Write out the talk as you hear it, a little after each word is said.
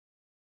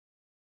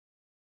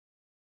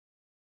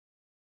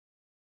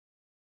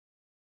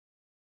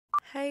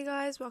Hey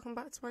guys, welcome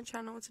back to my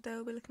channel. Today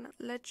we'll be looking at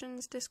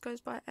Legends. This goes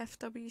by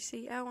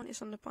Fwcl and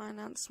it's on the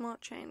Binance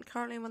Smart Chain.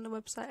 Currently I'm on the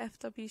website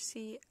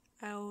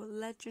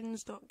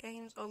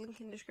fwcllegends.games. I'll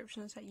link in the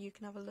description so that you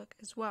can have a look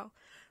as well.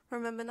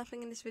 Remember,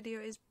 nothing in this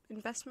video is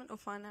investment or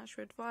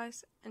financial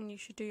advice, and you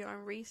should do your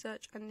own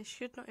research, and this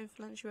should not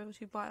influence you whether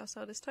to buy or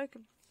sell this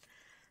token.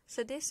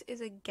 So this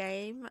is a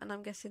game, and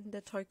I'm guessing the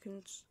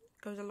tokens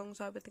goes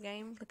alongside with the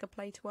game, like a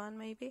play to earn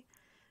maybe.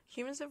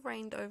 Humans have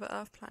reigned over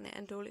Earth planet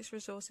and all its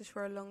resources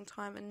for a long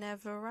time, and their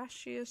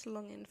voracious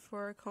longing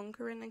for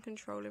conquering and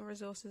controlling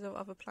resources of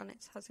other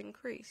planets has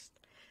increased.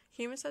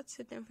 Humans had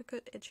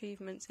significant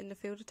achievements in the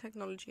field of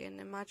technology and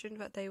imagined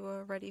that they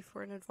were ready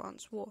for an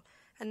advanced war,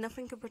 and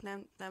nothing could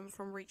prevent them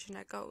from reaching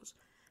their goals.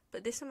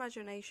 But this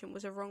imagination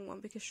was a wrong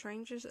one, because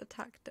strangers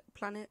attacked the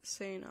planet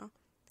sooner,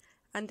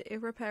 and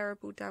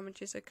irreparable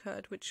damages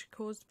occurred, which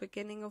caused the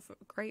beginning of a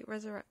great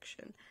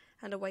resurrection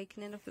and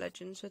awakening of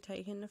legends for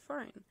taking the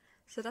throne.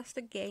 So that's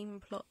the game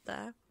plot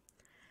there,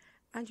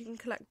 and you can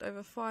collect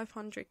over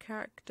 500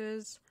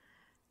 characters,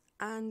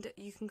 and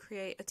you can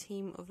create a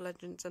team of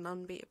legends, an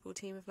unbeatable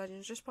team of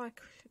legends, just by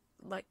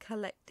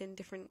collecting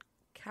different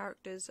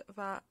characters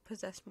that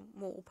possess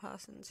mortal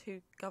persons who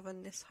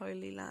govern this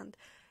holy land,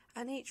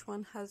 and each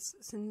one has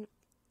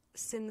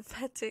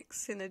synthetic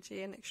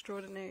synergy and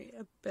extraordinary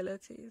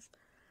abilities.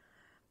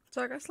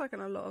 So I guess like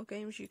in a lot of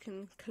games you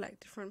can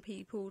collect different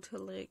people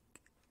to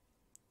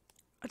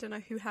I don't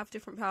know, who have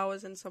different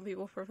powers, and some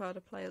people prefer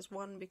to play as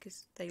one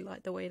because they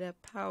like the way their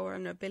power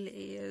and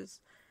ability is.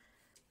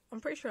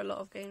 I'm pretty sure a lot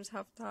of games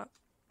have that.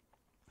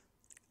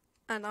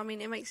 And I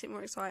mean, it makes it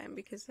more exciting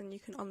because then you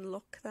can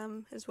unlock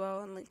them as well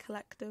and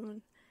collect them,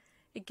 and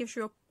it gives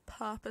you a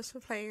purpose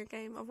for playing a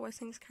game, otherwise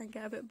things can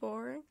get a bit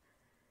boring.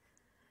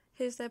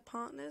 Here's their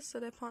partners, so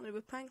they're partnered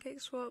with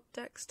PancakeSwap,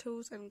 Dex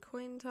Tools and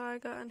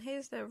CoinTiger, and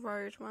here's their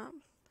roadmap.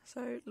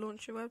 So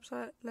launch your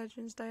website,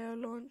 Legends Day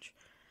launch.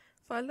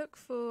 If I look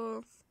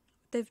for,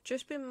 they've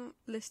just been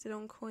listed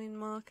on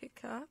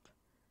CoinMarketCap,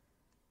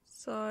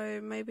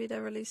 so maybe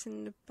they're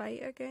releasing the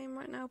beta game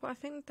right now, but I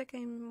think the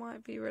game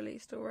might be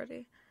released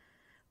already.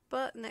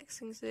 But next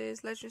things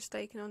is Legends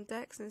staking on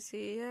Dex and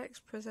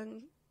CEX,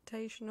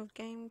 presentation of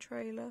game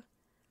trailer,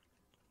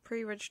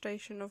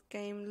 pre-registration of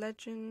game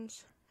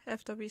Legends,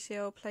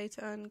 FWCL play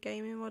to earn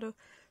gaming model,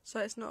 so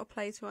it's not a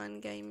play to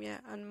earn game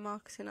yet, and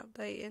marketing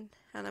updating,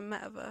 and a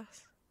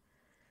metaverse.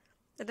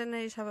 And then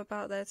they just have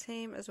about their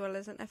team as well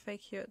as an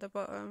FAQ at the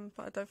bottom,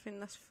 but I don't think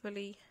that's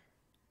fully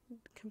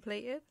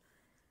completed.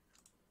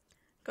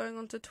 Going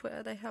on to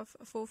Twitter, they have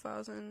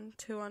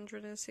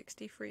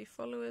 4,263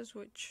 followers,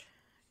 which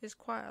is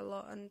quite a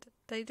lot, and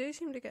they do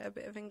seem to get a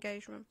bit of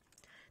engagement.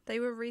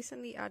 They were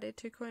recently added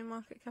to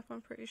CoinMarketCap,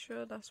 I'm pretty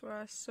sure, that's where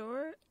I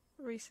saw it.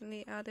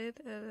 Recently added,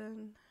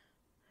 and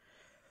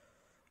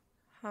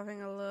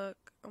having a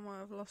look, I might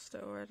have lost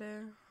it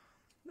already.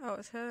 Oh,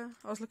 it's here.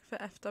 I was looking for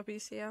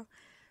FWCL.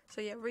 So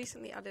yeah,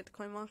 recently added to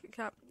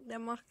CoinMarketCap. Their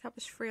market cap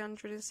is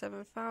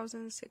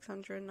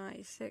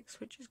 307,696,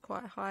 which is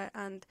quite high,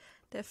 and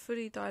they're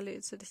fully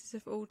diluted, so this is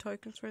if all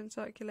tokens were in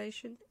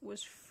circulation,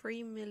 was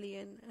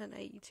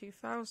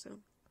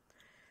 3,082,000.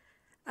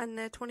 And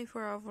their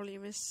 24-hour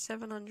volume is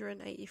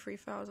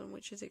 783,000,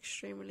 which is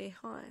extremely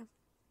high.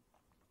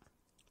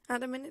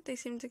 At the minute they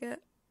seem to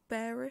get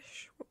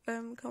bearish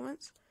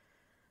comments,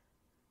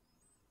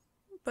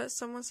 but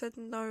someone said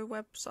no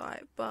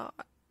website, but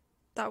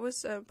that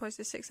was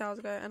posted 6 hours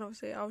ago, and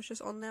obviously I was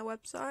just on their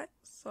website,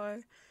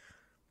 so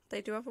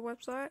they do have a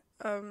website,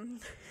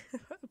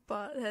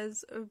 but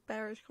there's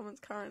bearish comments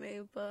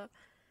currently, but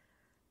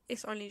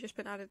it's only just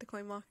been added to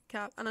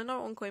CoinMarketCap, and I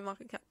know on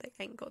CoinMarketCap they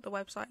ain't got the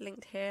website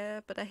linked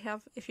here, but they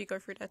have, if you go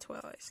through their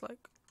Twitter, it's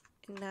like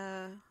in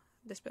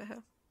this bit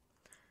here,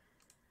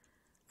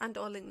 and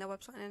I'll link their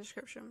website in the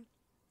description.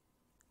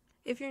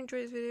 If you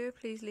enjoyed this video,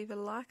 please leave a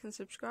like and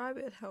subscribe,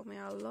 it would help me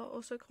out a lot.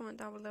 Also comment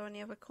down below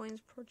any other coins,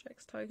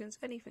 projects, tokens,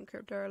 anything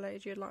crypto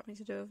related you'd like me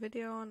to do a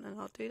video on, and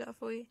I'll do that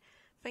for you.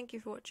 Thank you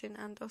for watching,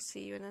 and I'll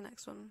see you in the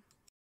next one.